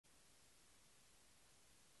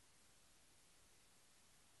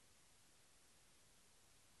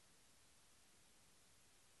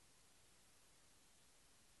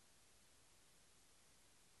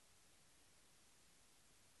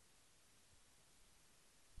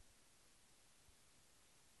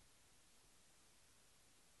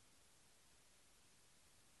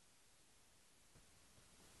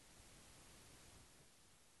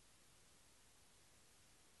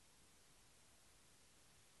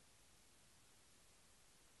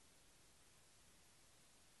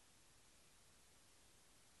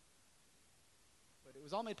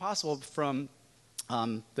was all made possible from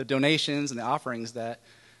the donations and the offerings that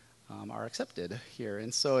are accepted here.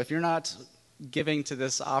 And so if you're not giving to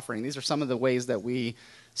this offering, these are some of the ways that we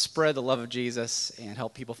spread the love of Jesus and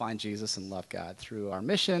help people find Jesus and love God through our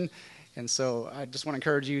mission. And so I just want to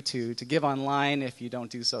encourage you to give online if you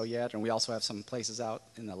don't do so yet. And we also have some places out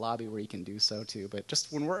in the lobby where you can do so too. But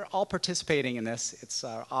just when we're all participating in this, it's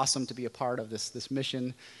awesome to be a part of this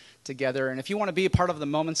mission together. And if you want to be a part of the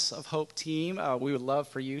Moments of Hope team, we would love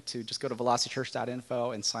for you to just go to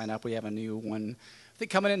velocitychurch.info and sign up. We have a new one, I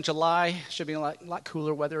think, coming in July. Should be a lot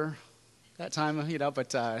cooler weather that time,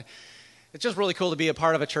 but it's just really cool to be a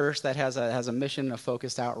part of a church that has a mission of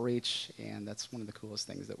focused outreach, and that's one of the coolest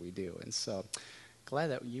things that we do. And so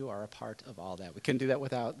glad that you are a part of all that. We couldn't do that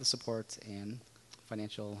without the support and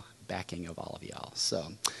financial backing of all of y'all. So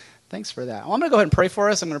thanks for that. Well, I'm going to go ahead and pray for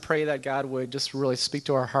us. I'm going to pray that God would just really speak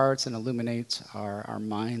to our hearts and illuminate our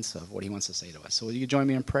minds of what he wants to say to us. So will you join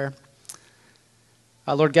me in prayer?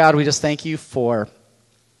 Lord God, we just thank you for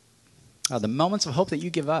the moments of hope that you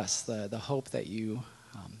give us, the hope that you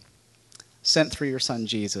sent through your son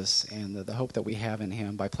Jesus, and the hope that we have in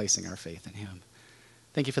him by placing our faith in him.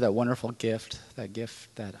 Thank you for that wonderful gift that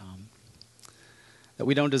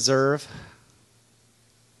we don't deserve.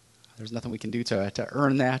 There's nothing we can do to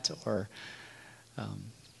earn that or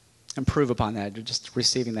improve upon that. Just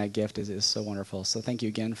receiving that gift is so wonderful. So thank you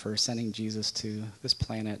again for sending Jesus to this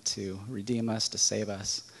planet to redeem us, to save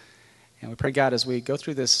us. And we pray, God, as we go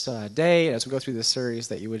through this day, as we go through this series,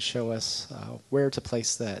 that you would show us where to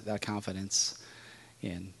place that confidence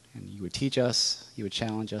in. And you would teach us, you would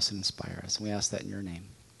challenge us, and inspire us. And we ask that in your name.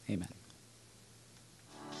 Amen.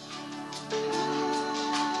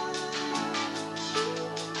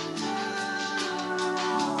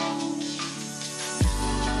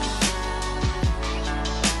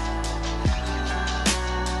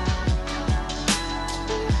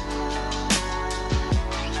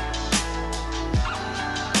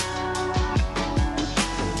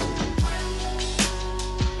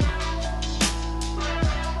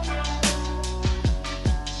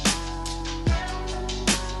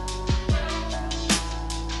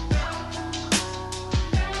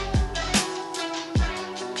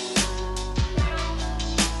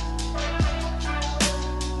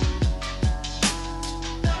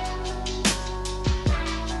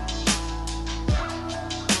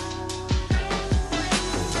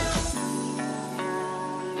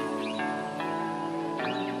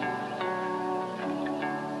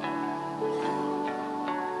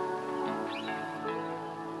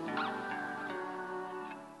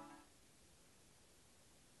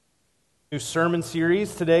 New sermon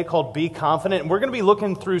series today called Be Confident, and we're going to be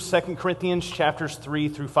looking through 2 Corinthians chapters 3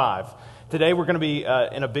 through 5. Today we're going to be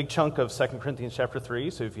in a big chunk of 2 Corinthians chapter 3,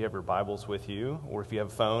 so if you have your Bibles with you, or if you have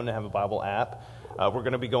a phone and have a Bible app, we're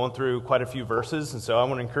going to be going through quite a few verses, and so I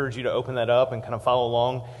want to encourage you to open that up and kind of follow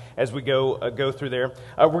along as we go through there.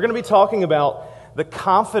 We're going to be talking about the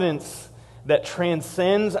confidence that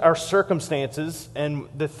transcends our circumstances and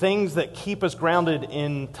the things that keep us grounded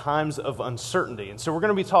in times of uncertainty. And so we're going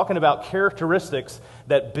to be talking about characteristics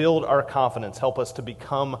that build our confidence, help us to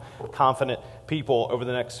become confident people over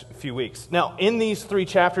the next few weeks. Now, in these 3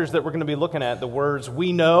 chapters that we're going to be looking at, the words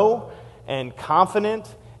we know and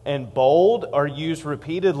confident and bold are used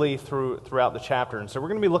repeatedly throughout the chapter. And so we're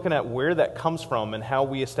going to be looking at where that comes from and how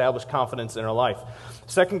we establish confidence in our life.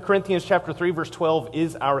 2 Corinthians chapter 3, verse 12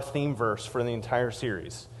 is our theme verse for the entire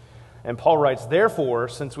series. And Paul writes, "Therefore,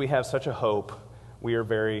 since we have such a hope, we are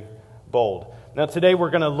very bold." Now today we're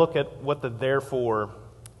going to look at what the therefore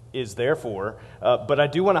is there for, but I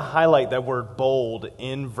do want to highlight that word bold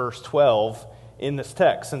in verse 12 in this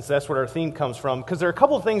text, since that's what our theme comes from, because there are a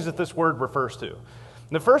couple of things that this word refers to.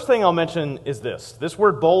 The first thing I'll mention is this. This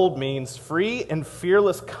word bold means free and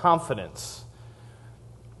fearless confidence,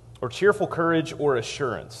 or cheerful courage or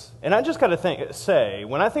assurance. And I just got to say,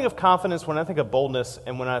 when I think of confidence, when I think of boldness,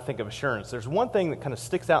 and when I think of assurance, there's one thing that kind of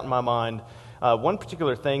sticks out in my mind, one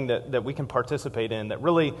particular thing that we can participate in that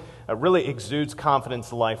really exudes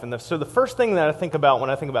confidence in life. And so the first thing that I think about when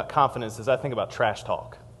I think about confidence is I think about trash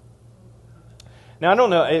talk. Now, I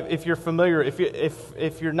don't know if you're familiar,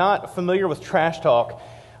 if you're not familiar with trash talk.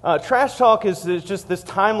 Trash talk is just this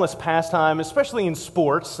timeless pastime, especially in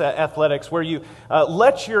sports, athletics, where you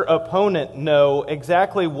let your opponent know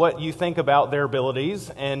exactly what you think about their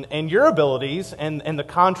abilities and your abilities and the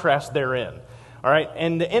contrast therein. All right,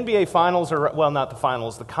 and the NBA finals are, well, not the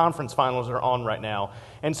finals, the conference finals are on right now.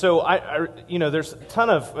 And so, there's a ton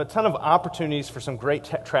of opportunities for some great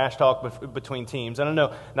trash talk between teams. I don't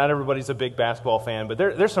know, not everybody's a big basketball fan, but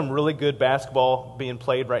there's some really good basketball being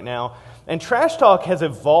played right now. And trash talk has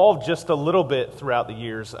evolved just a little bit throughout the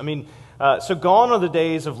years. I mean, so gone are the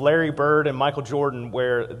days of Larry Bird and Michael Jordan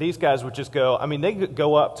where these guys would just go, they could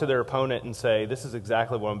go up to their opponent and say, this is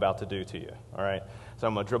exactly what I'm about to do to you, all right? So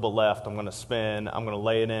I'm going to dribble left, I'm going to spin, I'm going to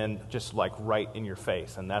lay it in just like right in your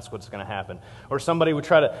face, and that's what's going to happen. Or somebody would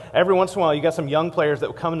try to, every once in a while, you got some young players that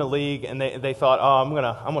would come in the league and they thought, I'm going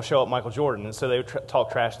to show up Michael Jordan, and so they would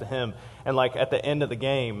talk trash to him. And like at the end of the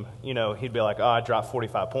game, he'd be like, I dropped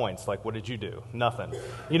 45 points. Like, what did you do? Nothing.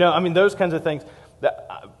 Those kinds of things.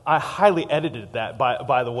 I highly edited that,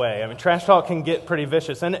 by the way. Trash talk can get pretty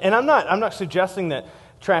vicious, and I'm not suggesting that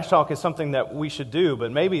trash talk is something that we should do,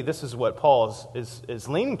 but maybe this is what Paul is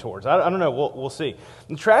leaning towards. I don't know. We'll see.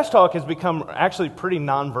 And trash talk has become actually pretty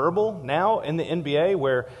nonverbal now in the NBA,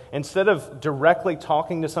 where instead of directly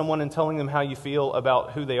talking to someone and telling them how you feel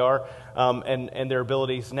about who they are and their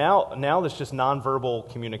abilities, now there's just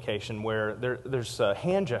nonverbal communication where there's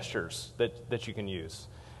hand gestures that you can use.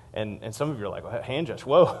 And some of you are like, well, hand gesture,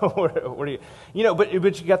 whoa, what are you, but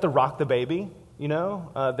you got the rock the baby,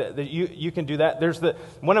 that you can do that. There's there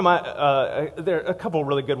are a couple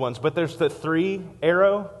really good ones, but there's the 3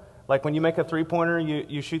 arrow, like when you make a 3-pointer,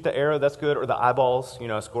 you shoot the arrow, that's good, or the eyeballs,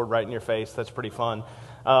 scored right in your face, that's pretty fun.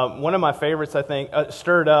 One of my favorites, I think,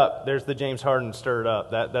 stirred up, there's the James Harden stirred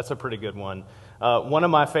up, that's a pretty good one. One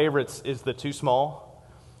of my favorites is the too small.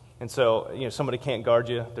 And so, somebody can't guard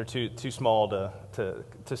you; they're too small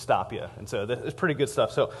to stop you. And so, it's pretty good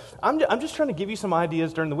stuff. So, I'm just trying to give you some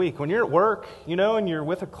ideas during the week. When you're at work, and you're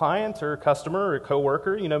with a client or a customer or a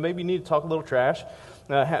coworker, maybe you need to talk a little trash,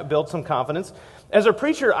 build some confidence. As a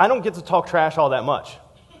preacher, I don't get to talk trash all that much.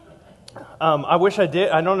 I wish I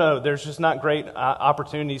did. I don't know. There's just not great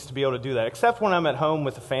opportunities to be able to do that, except when I'm at home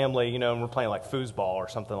with the family, and we're playing like foosball or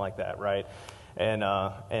something like that, right?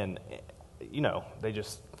 And they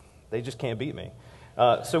just can't beat me.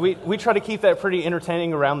 So we try to keep that pretty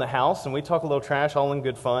entertaining around the house, and we talk a little trash, all in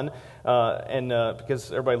good fun. Because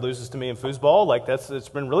everybody loses to me in foosball, it's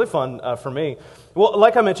been really fun for me. Well,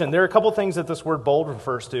 like I mentioned, there are a couple things that this word bold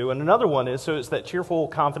refers to, and another one is, so it's that cheerful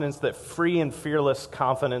confidence, that free and fearless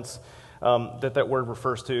confidence that word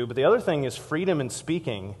refers to. But the other thing is freedom in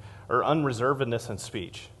speaking, or unreservedness in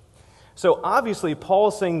speech. So obviously, Paul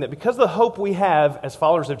is saying that because of the hope we have as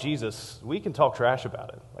followers of Jesus, we can talk trash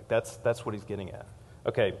about it. That's what he's getting at.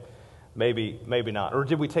 Okay, maybe not. Or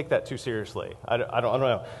did we take that too seriously? I don't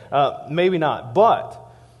know. Maybe not. But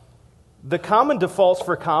the common defaults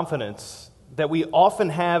for confidence that we often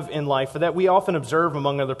have in life, that we often observe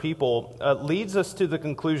among other people, leads us to the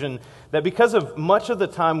conclusion that because of much of the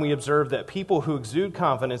time we observe that people who exude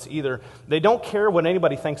confidence, either they don't care what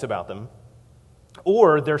anybody thinks about them,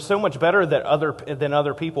 or they're so much better than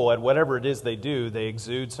other people at whatever it is they do. They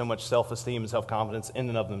exude so much self-esteem and self-confidence in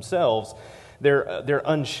and of themselves. They're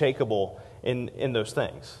unshakable in those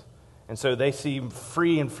things. And so they seem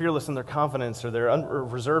free and fearless in their confidence, or they're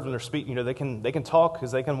reserved in their speech. They can talk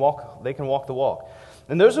because they can walk the walk.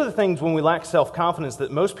 And those are the things when we lack self-confidence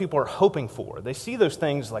that most people are hoping for. They see those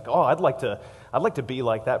things like, I'd like to be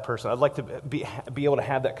like that person. I'd like to be able to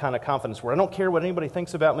have that kind of confidence where I don't care what anybody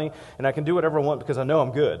thinks about me, and I can do whatever I want because I know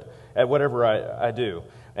I'm good at whatever I do.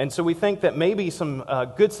 And so we think that maybe some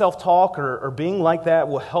good self-talk or being like that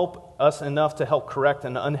will help us enough to help correct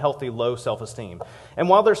an unhealthy low self-esteem. And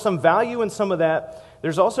while there's some value in some of that,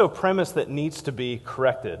 there's also a premise that needs to be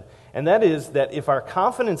corrected. And that is that if our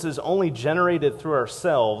confidence is only generated through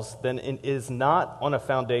ourselves, then it is not on a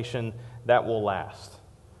foundation that will last.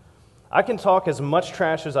 I can talk as much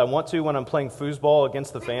trash as I want to when I'm playing foosball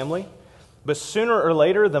against the family, but sooner or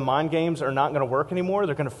later, the mind games are not going to work anymore.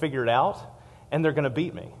 They're going to figure it out, and they're going to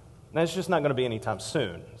beat me. And it's just not going to be anytime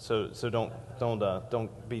soon. So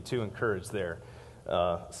don't be too encouraged there,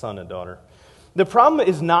 son and daughter. The problem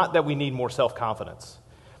is not that we need more self-confidence.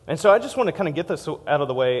 And so I just want to kind of get this out of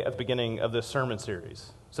the way at the beginning of this sermon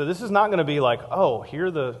series. So this is not going to be like, here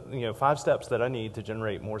are the 5 steps that I need to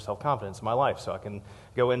generate more self-confidence in my life so I can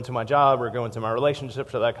go into my job or go into my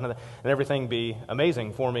relationships or that kind of thing, and everything be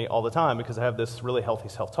amazing for me all the time because I have this really healthy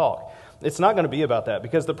self-talk. It's not going to be about that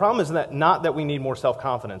because the problem is not that we need more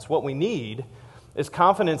self-confidence. What we need is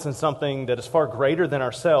confidence in something that is far greater than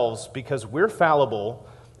ourselves because we're fallible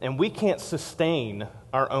and we can't sustain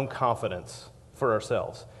our own confidence for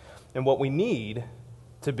ourselves. And what we need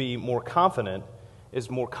to be more confident is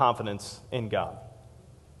more confidence in God.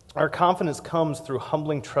 Our confidence comes through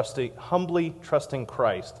humbly trusting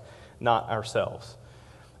Christ, not ourselves.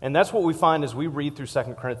 And that's what we find as we read through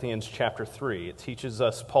 2 Corinthians chapter 3.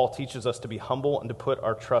 Paul teaches us to be humble and to put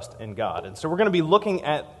our trust in God. And so we're going to be looking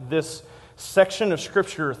at this section of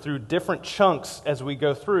Scripture through different chunks as we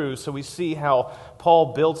go through, so we see how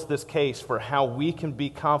Paul builds this case for how we can be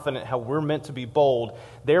confident, how we're meant to be bold.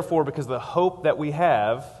 Therefore, because of the hope that we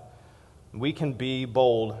have, we can be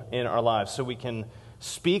bold in our lives. So we can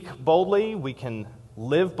speak boldly, we can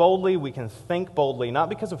live boldly, we can think boldly, not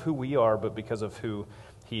because of who we are, but because of who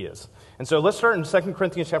He is. And so let's start in 2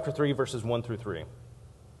 Corinthians chapter 3, verses 1 through 3.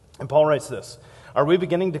 And Paul writes this: "Are we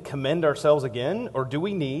beginning to commend ourselves again, or do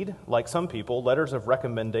we need, like some people, letters of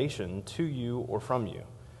recommendation to you or from you?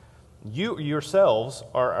 You yourselves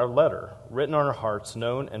are our letter, written on our hearts,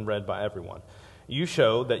 known and read by everyone. You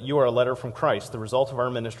show that you are a letter from Christ, the result of our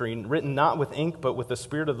ministry, written not with ink, but with the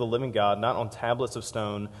Spirit of the living God, not on tablets of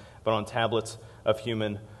stone, but on tablets of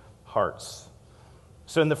human hearts."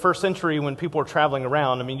 So in the first century, when people were traveling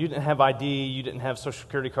around, you didn't have ID, you didn't have social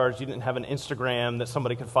security cards, you didn't have an Instagram that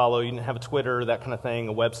somebody could follow, you didn't have a Twitter, that kind of thing,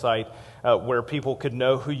 a website where people could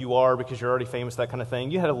know who you are because you're already famous, that kind of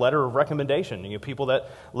thing. You had a letter of recommendation. You know, people that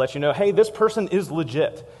let you know, hey, this person is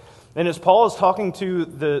legit. And as Paul is talking to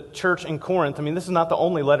the church in Corinth, this is not the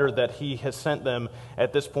only letter that he has sent them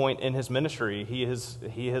at this point in his ministry. He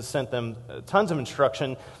has sent them tons of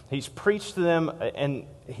instruction. He's preached to them, and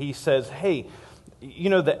he says, hey,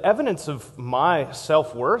 the evidence of my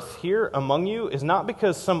self-worth here among you is not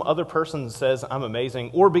because some other person says I'm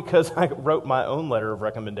amazing or because I wrote my own letter of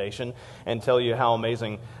recommendation and tell you how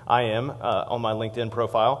amazing I am on my LinkedIn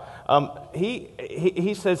profile.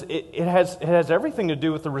 He says it has everything to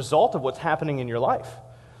do with the result of what's happening in your life.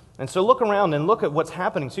 And so look around and look at what's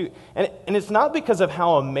happening to you. And it's not because of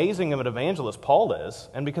how amazing of an evangelist Paul is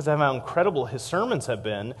and because of how incredible his sermons have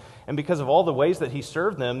been and because of all the ways that he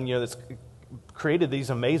served them, that's created these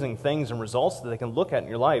amazing things and results that they can look at in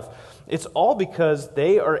your life. It's all because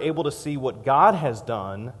they are able to see what God has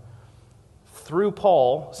done through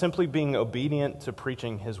Paul simply being obedient to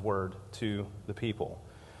preaching his word to the people.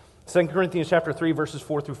 2 Corinthians chapter 3, verses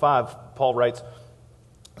 4 through 5, Paul writes,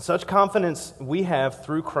 "Such confidence we have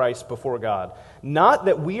through Christ before God, not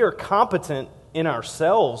that we are competent in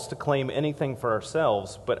ourselves to claim anything for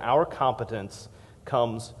ourselves, but our competence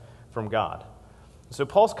comes from God." So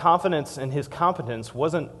Paul's confidence and his competence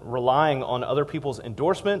wasn't relying on other people's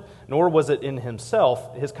endorsement, nor was it in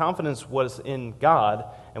himself. His confidence was in God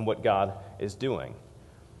and what God is doing.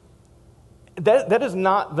 That is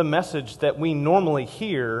not the message that we normally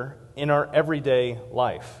hear in our everyday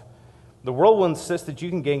life. The world will insist that you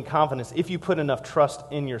can gain confidence if you put enough trust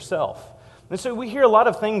in yourself. And so we hear a lot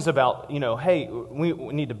of things about, hey, we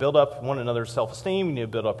need to build up one another's self-esteem, you need to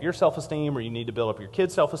build up your self-esteem, or you need to build up your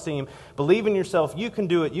kids' self-esteem. Believe in yourself, you can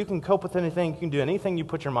do it, you can cope with anything, you can do anything you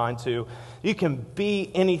put your mind to. You can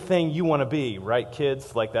be anything you want to be, right,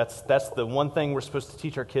 kids? Like that's the one thing we're supposed to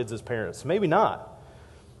teach our kids as parents. Maybe not.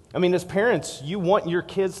 As parents, you want your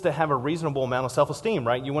kids to have a reasonable amount of self-esteem,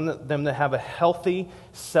 right? You want them to have a healthy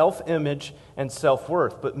self-image and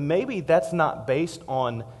self-worth. But maybe that's not based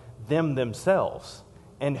on them themselves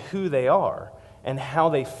and who they are and how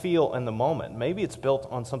they feel in the moment. Maybe it's built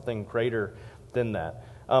on something greater than that.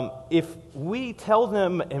 If we tell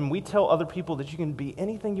them and we tell other people that you can be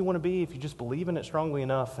anything you want to be if you just believe in it strongly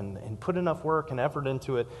enough and put enough work and effort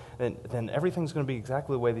into it, then everything's going to be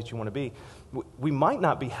exactly the way that you want to be, we might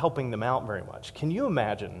not be helping them out very much. Can you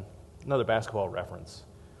imagine, another basketball reference,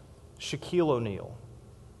 Shaquille O'Neal?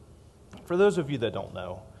 For those of you that don't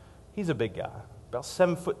know, he's a big guy. About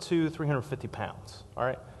 7'2", 350 pounds. All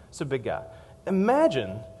right, it's a big guy.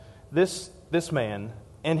 Imagine this man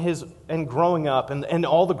and growing up and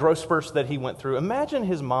all the growth spurts that he went through. Imagine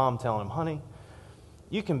his mom telling him, "Honey,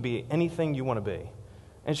 you can be anything you want to be,"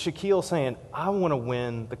 and Shaquille saying, "I want to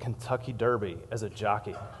win the Kentucky Derby as a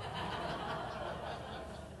jockey."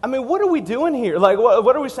 What are we doing here? Like,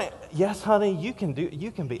 what are we saying? Yes, honey, you can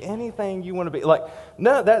be anything you want to be. Like,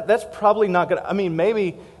 no, that's probably not gonna.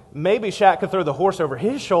 Maybe Shaq could throw the horse over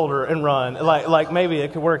his shoulder and run. Like maybe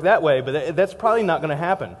it could work that way, but that's probably not going to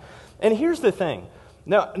happen. And here's the thing: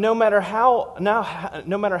 no matter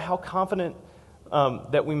how confident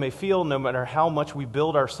that we may feel, no matter how much we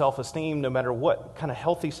build our self-esteem, no matter what kind of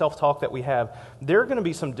healthy self-talk that we have, there are going to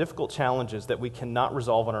be some difficult challenges that we cannot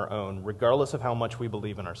resolve on our own, regardless of how much we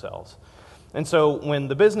believe in ourselves. And so when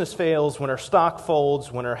the business fails, when our stock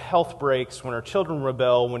folds, when our health breaks, when our children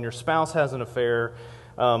rebel, when your spouse has an affair,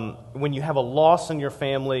 when you have a loss in your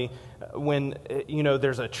family, when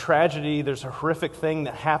there's a tragedy, there's a horrific thing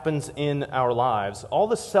that happens in our lives, all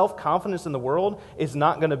the self-confidence in the world is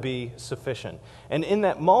not going to be sufficient. And in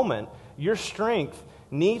that moment, your strength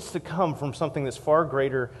needs to come from something that's far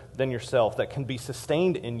greater than yourself, that can be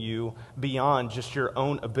sustained in you beyond just your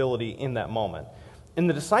own ability in that moment. And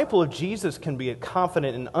the disciple of Jesus can be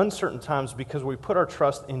confident in uncertain times because we put our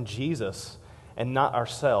trust in Jesus and not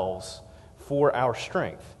ourselves for our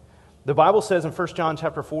strength. The Bible says in 1 John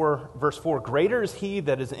chapter 4, verse 4, "Greater is he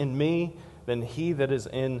that is in me than he that is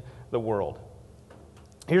in the world."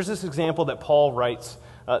 Here's this example that Paul writes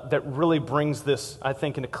that really brings this, I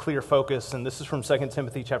think, into clear focus, and this is from 2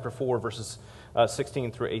 Timothy chapter 4, verses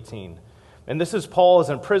 16 through 18. And this is Paul is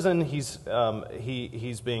in prison. He's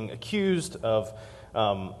being accused of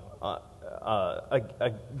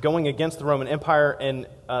going against the Roman Empire, and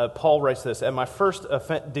Paul writes this, "At my first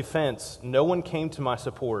defense, no one came to my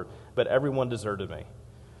support, but everyone deserted me.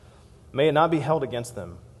 May it not be held against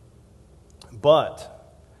them. But,"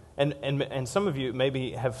 and some of you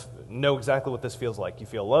maybe know exactly what this feels like. You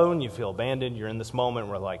feel alone, you feel abandoned, you're in this moment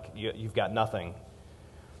where like you've got nothing.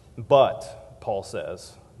 "But," Paul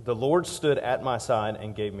says, "the Lord stood at my side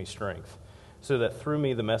and gave me strength, so that through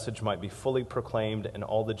me the message might be fully proclaimed and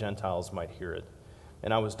all the Gentiles might hear it.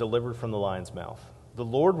 And I was delivered from the lion's mouth. The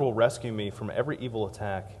Lord will rescue me from every evil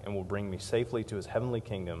attack and will bring me safely to his heavenly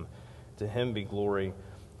kingdom. To him be glory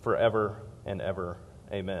forever and ever.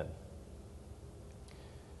 Amen."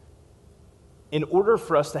 In order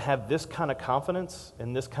for us to have this kind of confidence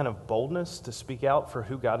and this kind of boldness to speak out for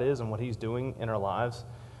who God is and what he's doing in our lives,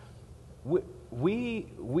 we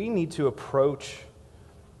need to approach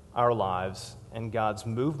our lives and God's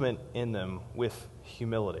movement in them with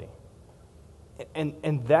humility.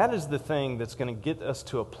 And that is the thing that's going to get us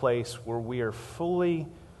to a place where we are fully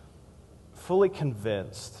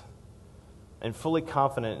convinced and fully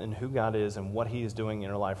confident in who God is and what he is doing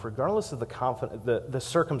in our life, regardless of the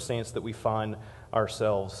circumstance that we find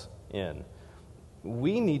ourselves in.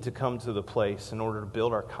 We need to come to the place in order to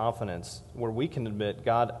build our confidence where we can admit,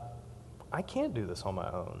 "God, I can't do this on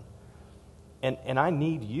my own. And I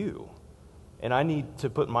need you. And I need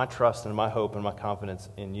to put my trust and my hope and my confidence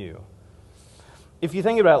in you." If you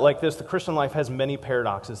think about it like this, the Christian life has many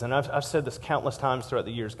paradoxes. And I've said this countless times throughout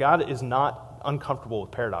the years. God is not uncomfortable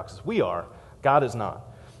with paradoxes. We are. God is not.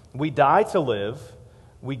 We die to live.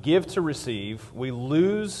 We give to receive. We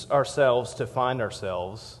lose ourselves to find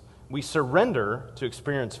ourselves. We surrender to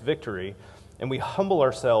experience victory. And we humble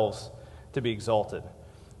ourselves to be exalted.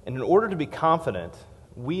 And in order to be confident,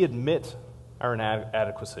 we admit our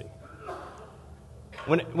inadequacy.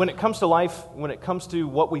 When it comes to life, when it comes to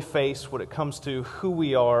what we face, when it comes to who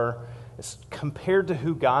we are, compared to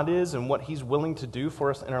who God is and what he's willing to do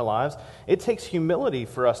for us in our lives, it takes humility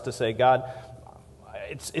for us to say, "God,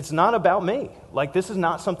 it's not about me. Like, this is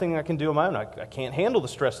not something I can do on my own. I can't handle the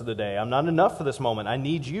stress of the day. I'm not enough for this moment. I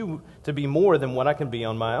need you to be more than what I can be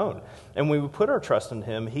on my own." And when we put our trust in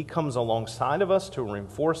him, he comes alongside of us to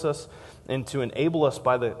reinforce us and to enable us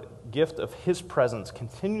by the gift of his presence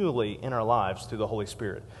continually in our lives through the Holy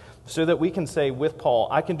Spirit, so that we can say with Paul,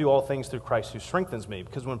 "I can do all things through Christ who strengthens me."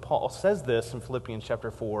 Because when Paul says this in Philippians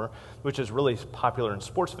chapter 4, which is really popular in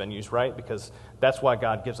sports venues, right? Because that's why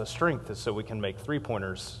God gives us strength, is so we can make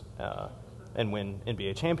three-pointers and win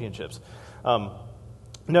NBA championships.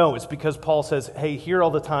 No, it's because Paul says, "Hey, here are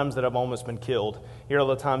all the times that I've almost been killed. Here are all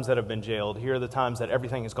the times that I've been jailed. Here are the times that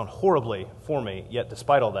everything has gone horribly for me. Yet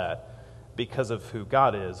despite all that, because of who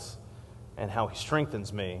God is and how he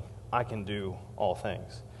strengthens me, I can do all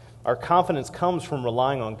things." Our confidence comes from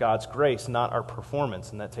relying on God's grace, not our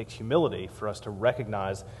performance, and that takes humility for us to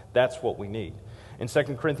recognize that's what we need. In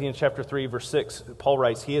 2 Corinthians chapter 3, verse 6, Paul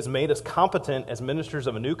writes, "He has made us competent as ministers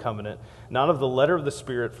of a new covenant, not of the letter of the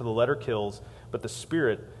Spirit, for the letter kills, but the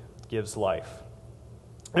Spirit gives life."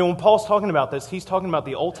 And when Paul's talking about this, he's talking about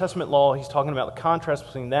the Old Testament law. He's talking about the contrast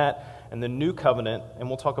between that and the new covenant, and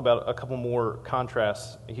we'll talk about a couple more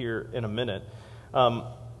contrasts here in a minute.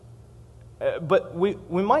 But we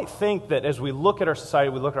might think that as we look at our society,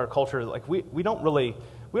 we look at our culture, like we don't really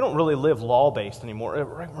live law-based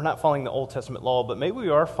anymore. We're not following the Old Testament law, but maybe we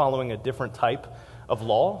are following a different type of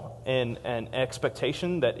law and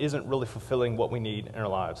expectation that isn't really fulfilling what we need in our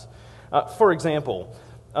lives. For example,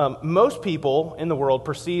 most people in the world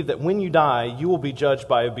perceive that when you die, you will be judged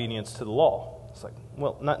by obedience to the law. It's like,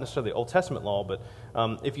 well, not necessarily the Old Testament law, but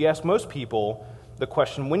if you ask most people the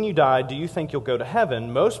question, "When you die, do you think you'll go to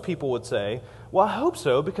heaven?" most people would say, "Well, I hope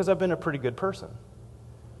so, because I've been a pretty good person."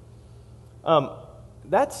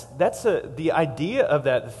 The idea of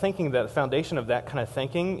that, the thinking, that the foundation of that kind of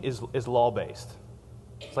thinking is law-based.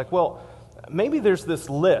 It's like, well, maybe there's this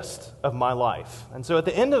list of my life, and so at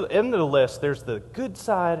the end of the list, there's the good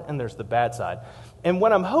side and there's the bad side. And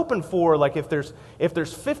what I'm hoping for, like if there's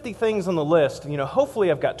 50 things on the list,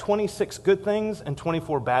 hopefully I've got 26 good things and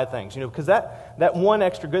 24 bad things, because that one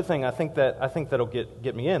extra good thing, I think that'll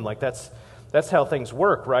get me in. Like that's how things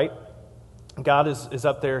work, right? God is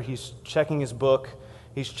up there, he's checking his book,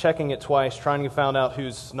 he's checking it twice, trying to find out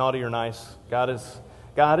who's naughty or nice. God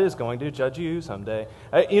is going to judge you someday.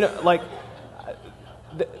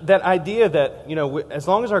 That idea that, as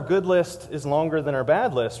long as our good list is longer than our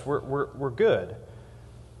bad list, we're good.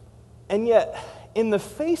 And yet, in the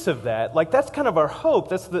face of that, that's kind of our hope.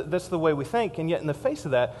 That's the way we think. And yet, in the face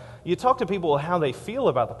of that, you talk to people how they feel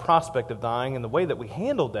about the prospect of dying, and the way that we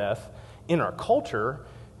handle death in our culture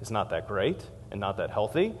is not that great and not that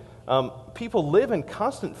healthy. People live in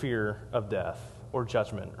constant fear of death or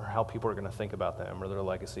judgment, or how people are going to think about them or their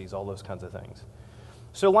legacies, all those kinds of things.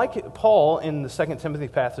 So like Paul in the 2 Timothy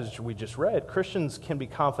passage we just read, Christians can be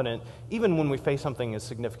confident even when we face something as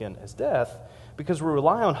significant as death, because we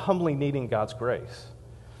rely on humbly needing God's grace.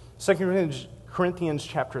 2 Corinthians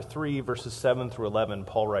chapter 3, verses 7 through 11,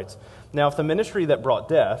 Paul writes, "Now if the ministry that brought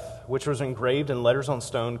death, which was engraved in letters on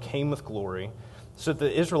stone, came with glory, so that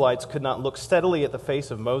the Israelites could not look steadily at the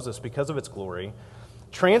face of Moses because of its glory,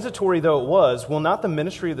 transitory though it was, will not the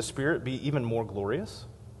ministry of the Spirit be even more glorious?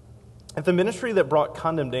 If the ministry that brought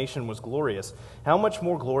condemnation was glorious, how much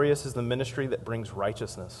more glorious is the ministry that brings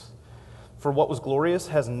righteousness? For what was glorious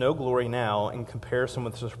has no glory now in comparison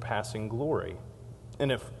with surpassing glory.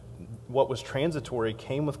 And if what was transitory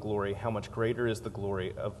came with glory, how much greater is the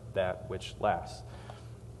glory of that which lasts?"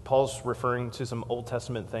 Paul's referring to some Old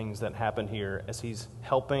Testament things that happen here as he's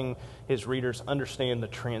helping his readers understand the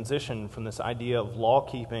transition from this idea of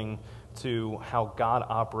law-keeping to how God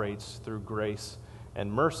operates through grace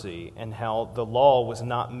and mercy, and how the law was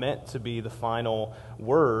not meant to be the final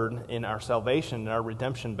word in our salvation and our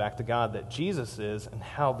redemption back to God, that Jesus is, and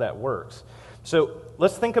how that works. So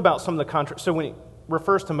let's think about some of the contrast. So when he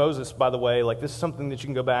refers to Moses, by the way, this is something that you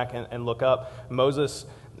can go back and look up. Moses,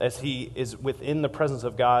 as he is within the presence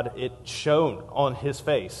of God, it shone on his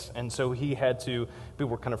face. And so people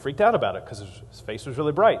were kind of freaked out about it because his face was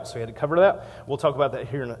really bright. So he had to cover that. We'll talk about that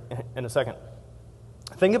here in a second.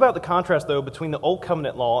 Think about the contrast, though, between the Old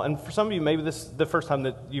Covenant law, and for some of you, maybe this is the first time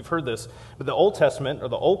that you've heard this, but the Old Testament, or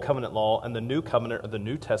the Old Covenant law, and the New Covenant, or the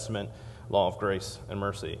New Testament law of grace and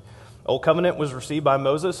mercy. Old Covenant was received by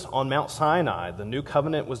Moses on Mount Sinai. The New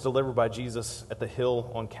Covenant was delivered by Jesus at the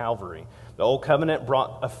hill on Calvary. The Old Covenant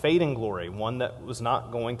brought a fading glory, one that was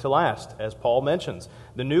not going to last, as Paul mentions.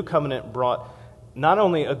 The New Covenant brought not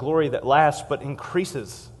only a glory that lasts, but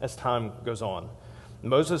increases as time goes on.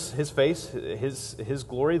 Moses, his face, his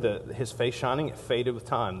glory, his face shining, it faded with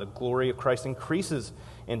time. The glory of Christ increases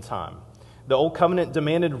in time. The Old Covenant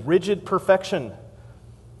demanded rigid perfection.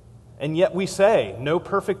 And yet we say, no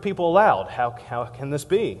perfect people allowed. How can this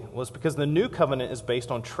be? Well, it's because the New Covenant is based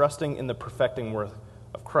on trusting in the perfecting worth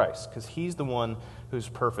of Christ, because he's the one who's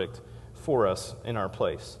perfect for us in our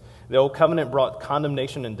place. The Old Covenant brought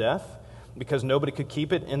condemnation and death, because nobody could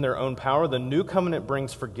keep it in their own power. The New Covenant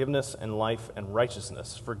brings forgiveness and life and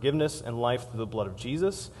righteousness. Forgiveness and life through the blood of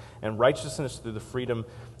Jesus, and righteousness through the freedom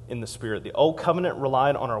in the Spirit. The Old Covenant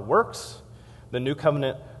relied on our works. The New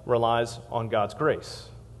Covenant relies on God's grace.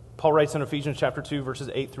 Paul writes in Ephesians chapter 2, verses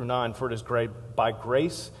 8 through 9, "For it is by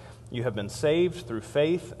grace you have been saved through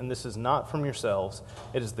faith, and this is not from yourselves.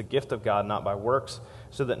 It is the gift of God, not by works,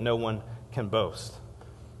 so that no one can boast."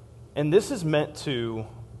 And this is meant to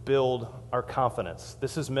build our confidence.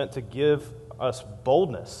 This is meant to give us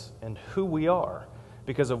boldness in who we are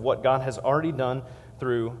because of what God has already done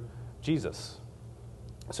through Jesus.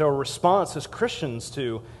 So a response as Christians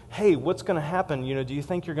to, hey, what's going to happen? Do you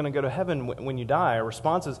think you're going to go to heaven when you die? Our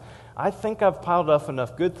response is, I think I've piled up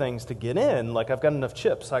enough good things to get in. I've got enough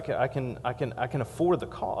chips. I can afford the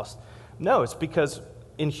cost. No, it's because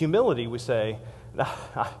in humility we say,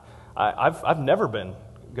 I've never been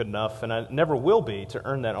good enough, and I never will be to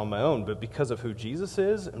earn that on my own. But because of who Jesus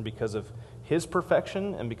is, and because of his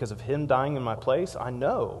perfection, and because of him dying in my place, I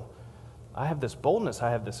know I have this boldness,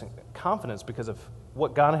 I have this confidence because of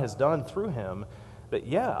what God has done through him, that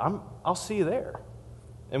I'll see you there,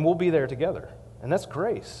 and we'll be there together. And that's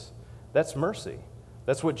grace. That's mercy.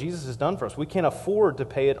 That's what Jesus has done for us. We can't afford to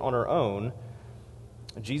pay it on our own.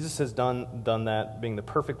 Jesus has done that, being the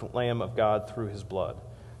perfect Lamb of God through his blood.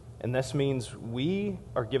 And this means we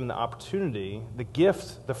are given the opportunity, the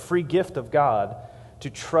gift, the free gift of God, to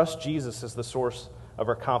trust Jesus as the source of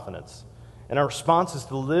our confidence. And our response is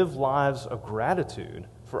to live lives of gratitude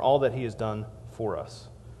for all that he has done for us.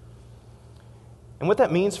 And what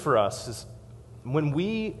that means for us is when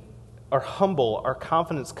we are humble, our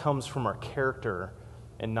confidence comes from our character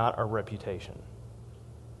and not our reputation.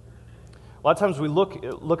 A lot of times we look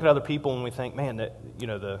at other people and we think, man, that, you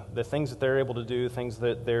know, the things that they're able to do, things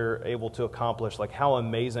that they're able to accomplish, like how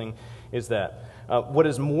amazing is that? What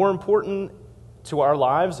is more important to our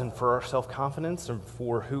lives and for our self-confidence and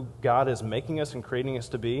for who God is making us and creating us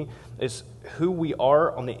to be is who we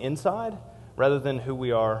are on the inside rather than who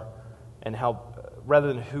we are and rather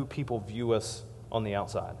than who people view us on the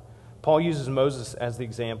outside. Paul uses Moses as the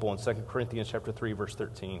example in 2 Corinthians chapter 3, verse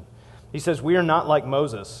 13. He says, "We are not like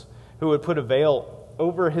Moses, who would put a veil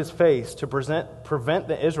over his face to prevent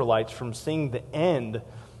the Israelites from seeing the end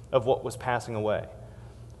of what was passing away."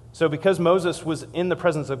 So because Moses was in the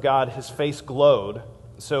presence of God, his face glowed.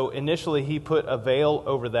 So initially he put a veil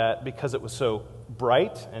over that because it was so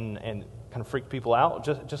bright and kind of freaked people out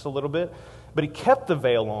just a little bit. But he kept the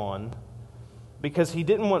veil on because he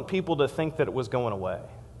didn't want people to think that it was going away.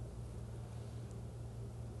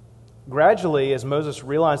 Gradually, as Moses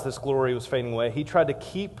realized this glory was fading away, he tried to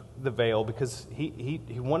keep the veil because he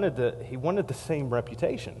wanted the same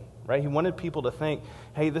reputation, right? He wanted people to think,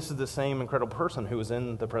 hey, this is the same incredible person who was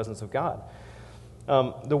in the presence of God.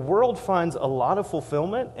 The world finds a lot of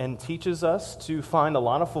fulfillment and teaches us to find a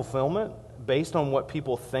lot of fulfillment based on what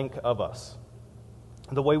people think of us.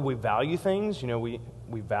 The way we value things, you know, we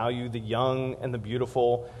value the young and the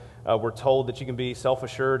beautiful. We're told that you can be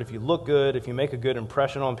self-assured if you look good, if you make a good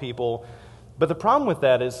impression on people. But the problem with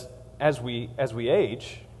that is, as we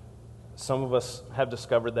age, some of us have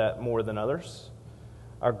discovered that more than others,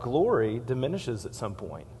 our glory diminishes at some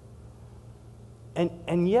point.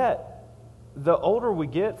 And yet, the older we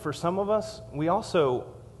get, for some of us,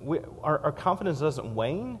 our confidence doesn't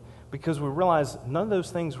wane because we realize none of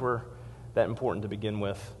those things were that important to begin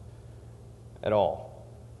with at all.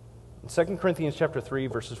 In 2 Corinthians chapter 3,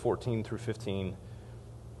 verses 14 through 15,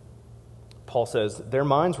 Paul says, "Their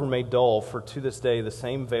minds were made dull, for to this day the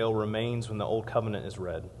same veil remains when the old covenant is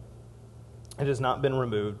read. It has not been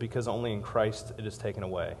removed, because only in Christ it is taken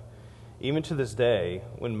away. Even to this day,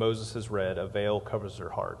 when Moses is read, a veil covers their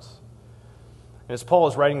hearts." And as Paul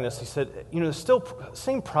is writing this, he said, you know, the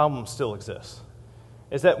same problem still exists.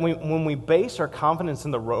 Is that when we base our confidence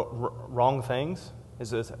in the wrong things, is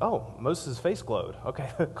this, oh, Moses' face glowed. Okay,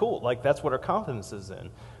 cool. Like, that's what our confidence is in.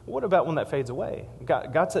 What about when that fades away?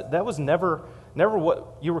 God said that was never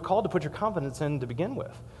what you were called to put your confidence in to begin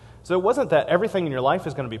with. So it wasn't that everything in your life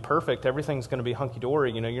is going to be perfect, everything's going to be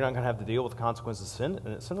hunky-dory, you know, you're not going to have to deal with the consequences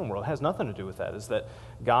of sin in the world. It has nothing to do with that. It's that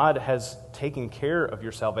God has taken care of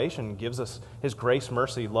your salvation, gives us his grace,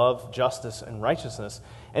 mercy, love, justice, and righteousness.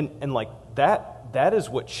 And like that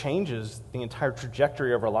is what changes the entire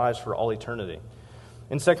trajectory of our lives for all eternity.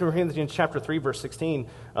 In 2 Corinthians chapter 3, verse 16,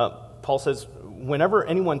 Paul says, whenever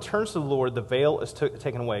anyone turns to the Lord, the veil is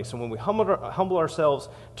taken away. So when we humble ourselves,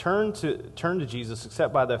 turn to Jesus,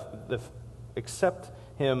 accept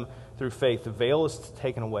him through faith, the veil is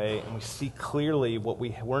taken away, and we see clearly what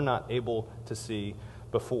we were not able to see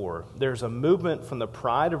before. There's a movement from the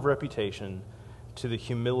pride of reputation to the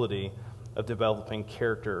humility of developing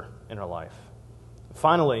character in our life.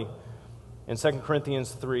 Finally, in 2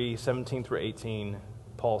 Corinthians 3, 17 through 18,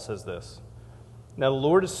 Paul says this, "Now the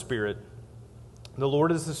Lord is Spirit. The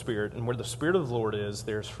Lord is the Spirit, and where the Spirit of the Lord is,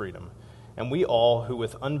 there is freedom. And we all, who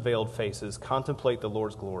with unveiled faces contemplate the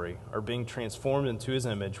Lord's glory, are being transformed into his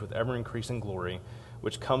image with ever-increasing glory,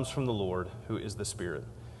 which comes from the Lord, who is the Spirit."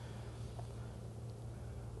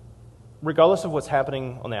 Regardless of what's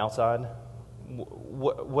happening on the outside,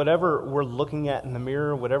 whatever we're looking at in the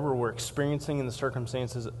mirror, whatever we're experiencing in the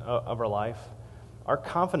circumstances of our life, our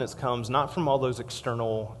confidence comes not from all those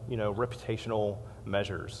external, reputational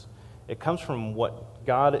measures. It comes from what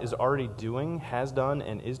God is already doing, has done,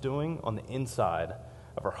 and is doing on the inside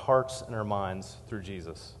of our hearts and our minds through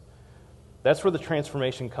Jesus. That's where the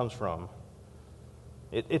transformation comes from.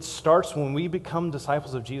 It starts when we become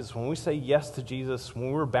disciples of Jesus, when we say yes to Jesus,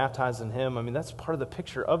 when we're baptized in him. I mean, that's part of the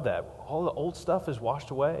picture of that. All the old stuff is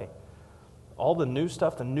washed away. All the new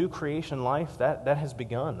stuff, the new creation life, that has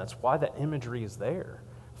begun. That's why that imagery is there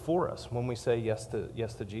for us when we say yes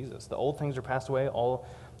to Jesus. The old things are passed away, all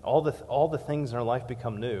the things in our life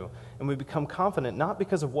become new. And we become confident not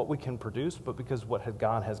because of what we can produce, but because what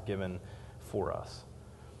God has given for us.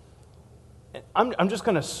 I'm just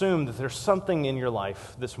going to assume that there's something in your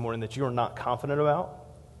life this morning that you're not confident about.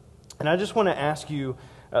 And I just want to ask you,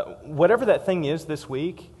 whatever that thing is this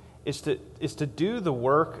week, is to do the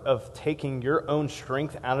work of taking your own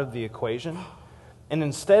strength out of the equation and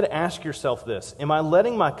instead ask yourself this: am I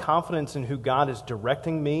letting my confidence in who God is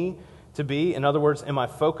directing me to be? In other words, am I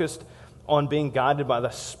focused on being guided by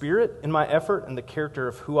the Spirit in my effort and the character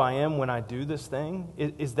of who I am when I do this thing?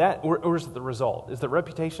 Is that, or is it the result? Is the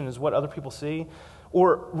reputation is what other people see?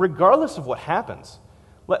 Or regardless of what happens,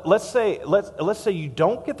 let's say you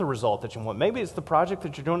don't get the result that you want. Maybe it's the project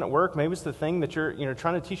that you're doing at work. Maybe it's the thing that you're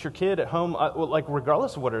trying to teach your kid at home. Like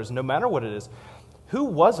regardless of what it is, no matter what it is, who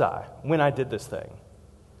was I when I did this thing?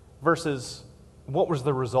 Versus what was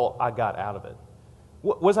the result I got out of it?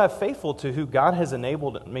 Was I faithful to who God has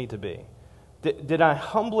enabled me to be? Did I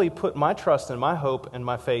humbly put my trust and my hope and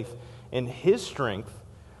my faith in His strength,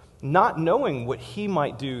 not knowing what He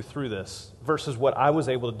might do through this versus what I was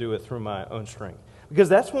able to do it through my own strength? Because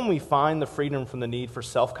that's when we find the freedom from the need for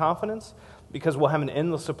self-confidence, because we'll have an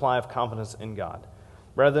endless supply of confidence in God.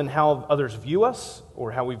 Rather than how others view us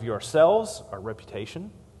or how we view ourselves, our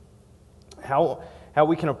reputation, how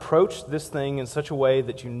we can approach this thing in such a way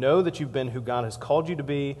that you know that you've been who God has called you to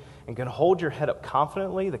be and can hold your head up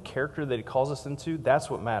confidently, the character that He calls us into, that's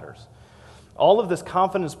what matters. All of this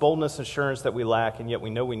confidence, boldness, assurance that we lack and yet we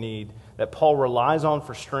know we need, that Paul relies on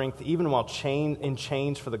for strength, even while in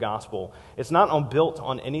chains for the gospel, it's not built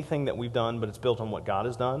on anything that we've done, but it's built on what God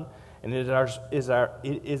has done. And it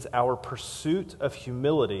is our pursuit of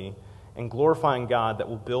humility and glorifying God that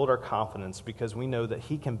will build our confidence, because we know that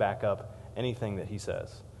He can back up anything that He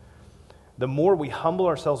says. The more we humble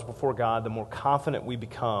ourselves before God, the more confident we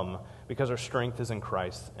become, because our strength is in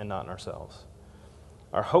Christ and not in ourselves.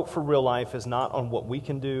 Our hope for real life is not on what we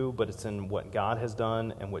can do, but it's in what God has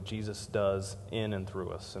done and what Jesus does in and through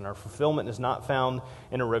us. And our fulfillment is not found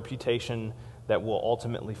in a reputation that will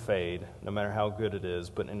ultimately fade, no matter how good it is,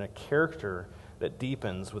 but in a character that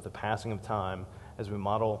deepens with the passing of time as we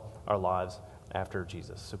model our lives after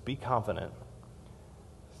Jesus. So be confident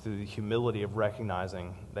through the humility of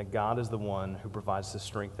recognizing that God is the one who provides the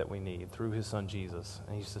strength that we need through His Son Jesus,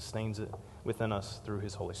 and He sustains it within us through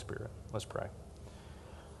His Holy Spirit. Let's pray.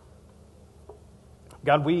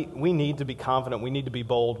 God, we need to be confident. We need to be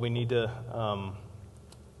bold. We need to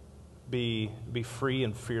be free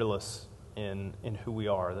and fearless in who we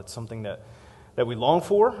are. That's something that we long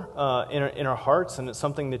for in our hearts, and it's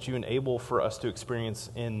something that You enable for us to experience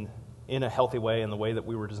in a healthy way, in the way that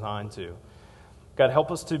we were designed to. God,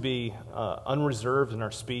 help us to be unreserved in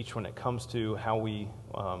our speech when it comes to how we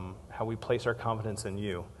place our confidence in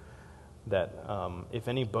You. That if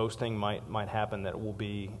any boasting might happen, that it will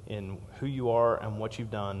be in who You are and what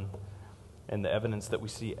You've done, and the evidence that we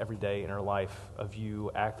see every day in our life of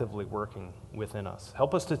You actively working within us.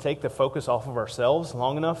 Help us to take the focus off of ourselves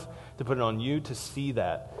long enough to put it on You, to see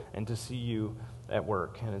that and to see You at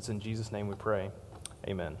work. And it's in Jesus' name we pray.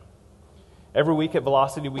 Amen. Every week at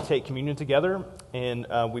Velocity, we take communion together, and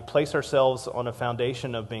we place ourselves on a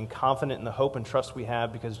foundation of being confident in the hope and trust we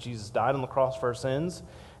have because Jesus died on the cross for our sins,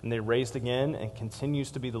 and they raised again and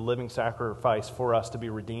continues to be the living sacrifice for us to be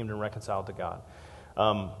redeemed and reconciled to God.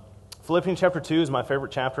 Philippians chapter 2 is my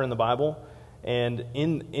favorite chapter in the Bible, and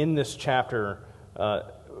in this chapter,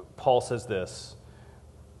 Paul says this: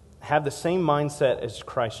 have the same mindset as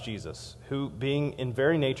Christ Jesus, who, being in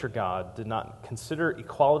very nature God, did not consider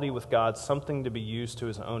equality with God something to be used to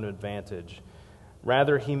His own advantage.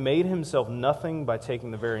 Rather, He made Himself nothing by taking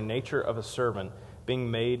the very nature of a servant, being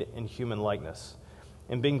made in human likeness.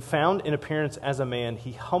 And being found in appearance as a man,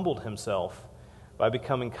 He humbled Himself by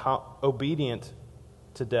becoming obedient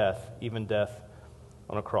to death, even death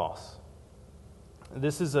on a cross.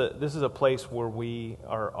 This is a place where we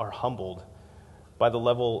are humbled by the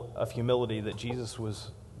level of humility that Jesus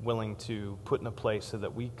was willing to put in a place so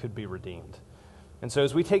that we could be redeemed. And so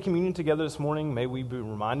as we take communion together this morning, may we be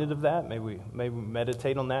reminded of that, may we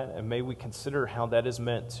meditate on that, and may we consider how that is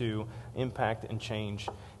meant to impact and change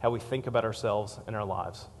how we think about ourselves and our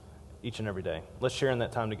lives each and every day. Let's share in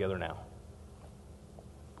that time together now.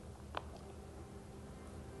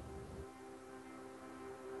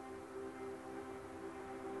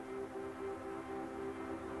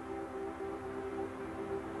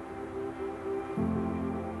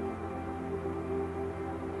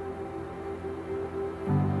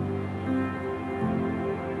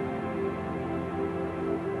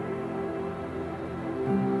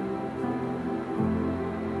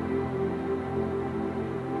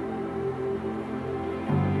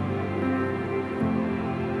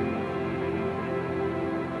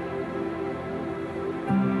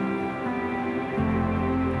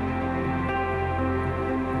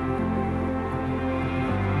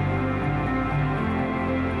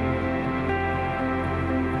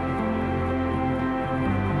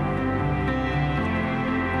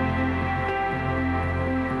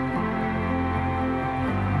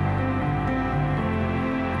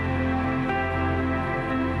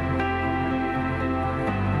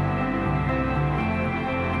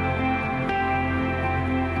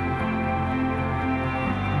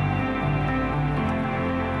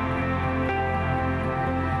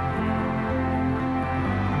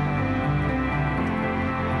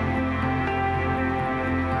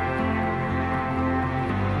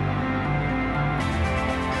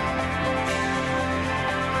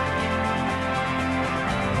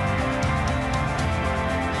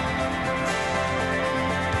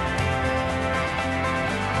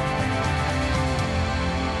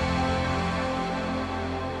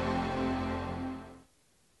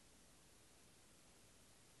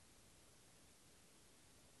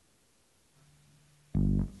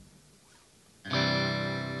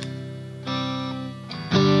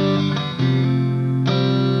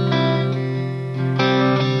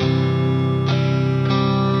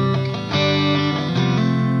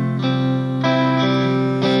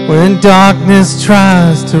 darkness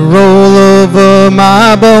tries to roll over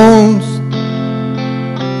my bones,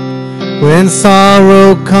 when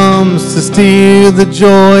sorrow comes to steal the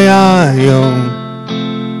joy I own,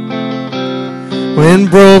 when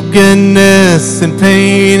brokenness and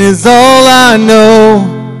pain is all I know,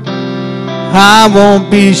 I won't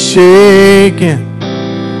be shaken.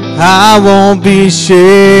 I won't be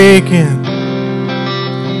shaken.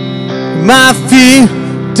 My fear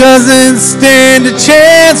doesn't stand a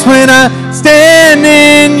chance when I stand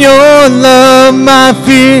in your love. My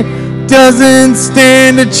fear doesn't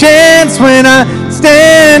stand a chance when I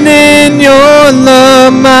stand in your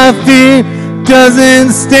love. My fear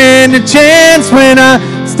doesn't stand a chance when I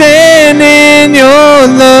stand in your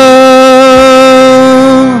love.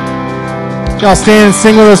 Y'all stand and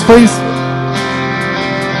sing with us, please.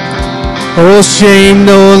 Oh, shame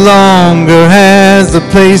no longer has a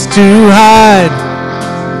place to hide,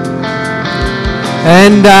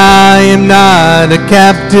 and I am not a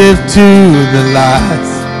captive to the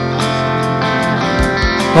lies.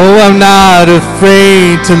 Oh, I'm not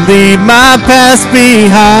afraid to leave my past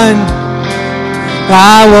behind.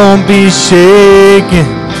 I won't be shaken.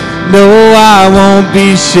 No, I won't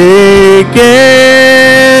be shaken.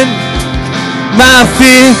 My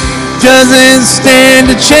fear doesn't stand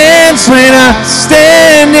a chance when I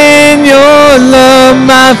stand in your love.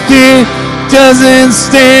 My fear doesn't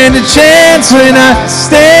stand a chance when I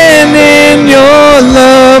stand in your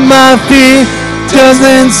love. My fear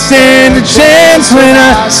doesn't stand a chance when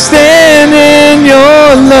I stand in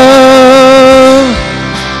your love.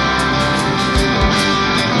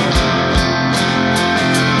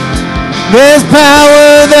 There's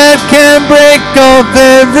power that can break off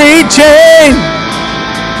every chain.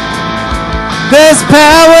 There's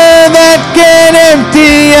power that can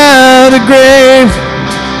empty out a grave.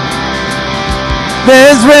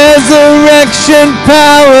 There's resurrection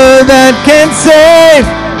power that can save.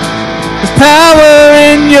 There's power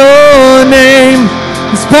in your name.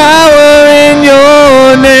 There's power in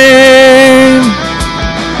your name.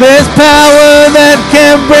 There's power that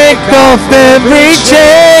can break off every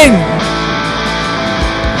chain.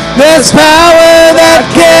 There's power that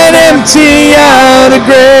can empty out a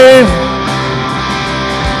grave.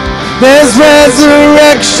 There's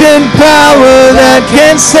resurrection power that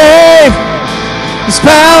can save. There's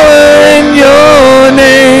power in your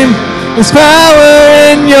name. There's power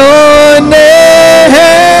in your name.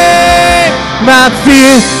 My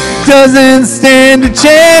fear doesn't stand a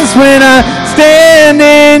chance when I stand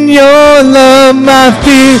in your love. My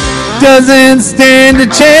fear doesn't stand a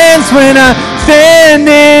chance when I stand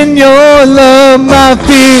in your love. My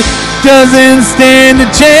fear doesn't stand a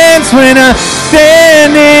chance when I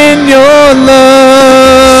stand in your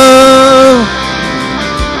love.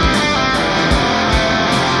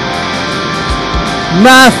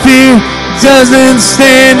 My fear doesn't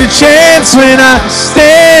stand a chance when I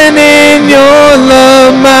stand in your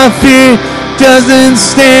love. My fear doesn't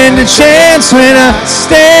stand a chance when I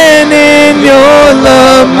stand in your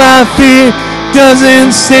love. My fear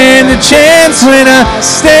doesn't stand a chance when I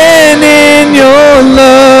stand in your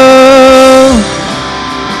love.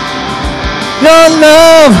 Your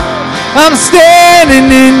love, I'm standing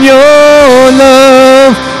in your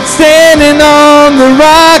love. Standing on the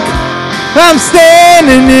rock, I'm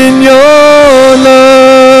standing in your love.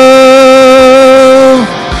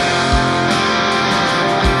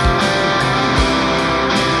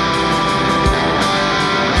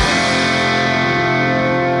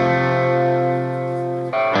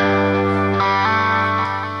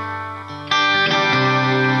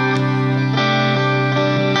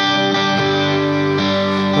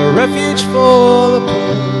 A refuge for the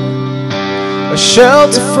poor, a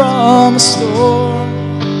shelter from a storm.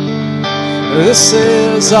 This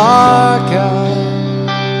is our God.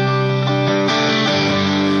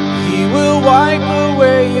 He will wipe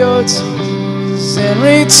away your tears and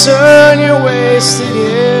return your wasted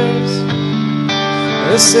years.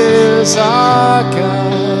 This is our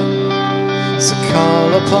God. So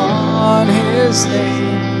call upon His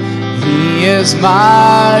name. He is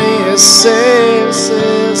mighty to save. This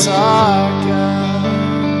is our God.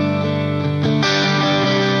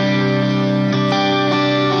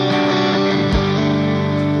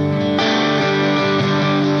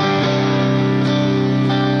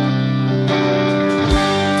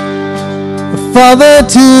 Father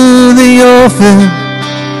to the orphan,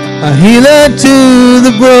 a healer to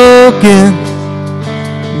the broken.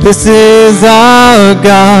 This is our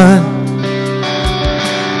God.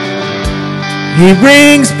 He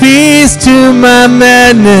brings peace to my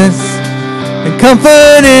madness and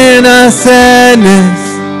comfort in our sadness.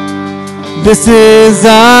 This is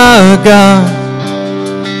our God.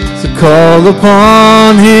 So call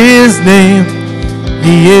upon his name.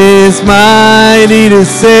 He is mighty to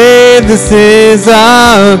save. This is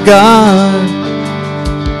our God.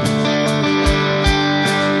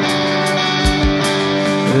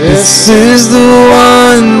 This is the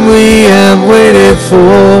one we have waited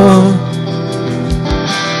for.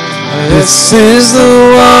 This is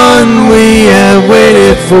the one we have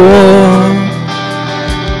waited for.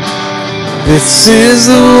 This is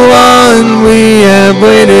the one we have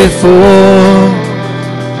waited for.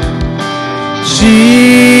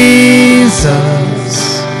 Jesus,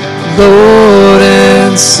 Lord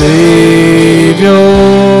and Savior.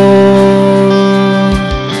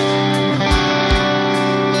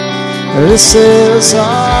 This is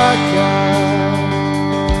our God.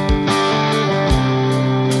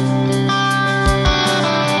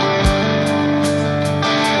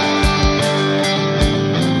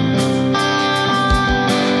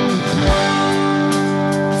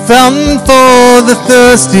 Fountain for the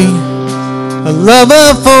thirsty, a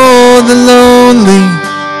lover for the lonely.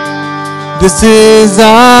 This is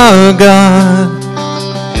our God.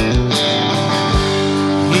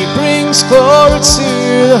 He brings glory to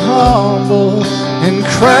the humble and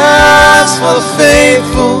crowns for the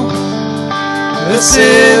faithful. This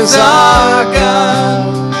is our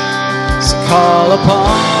God. So call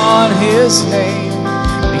upon his name.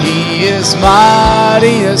 He is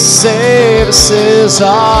mighty to save. This is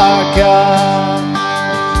our God.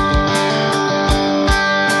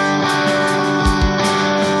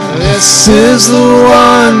 This is the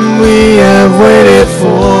one we have waited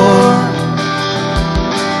for.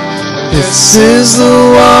 This is the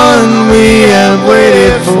one we have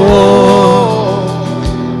waited for.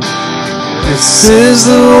 This is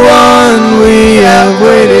the one we have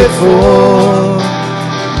waited for.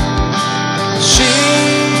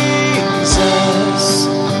 Jesus,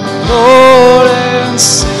 Lord and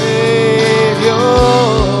Savior.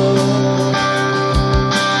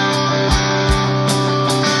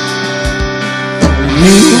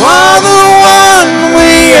 You are the one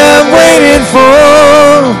we have waited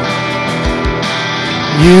for.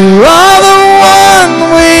 You are the one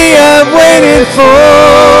we have waited for.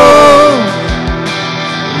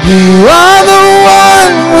 You are the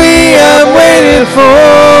one we have waited for.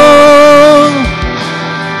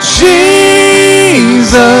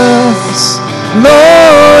 Jesus,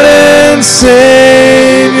 Lord and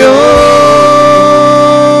Savior.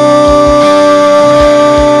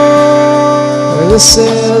 This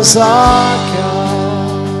is our God.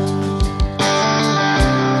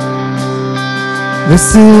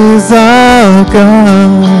 This is our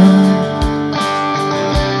God.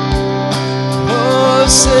 Oh,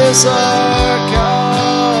 this is our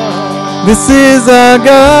God. This is our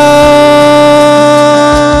God.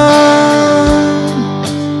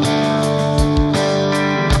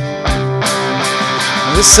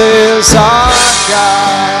 This is our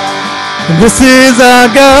God. This is our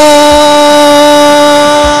God.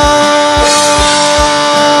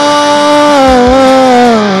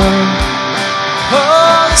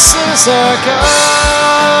 Oh, this is our God.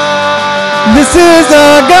 This is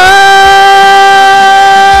our God.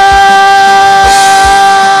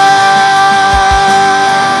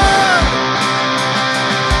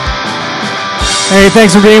 Hey,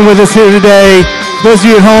 thanks for being with us here today. Those of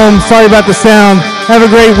you at home, sorry about the sound. Have a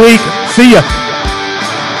great week. See ya.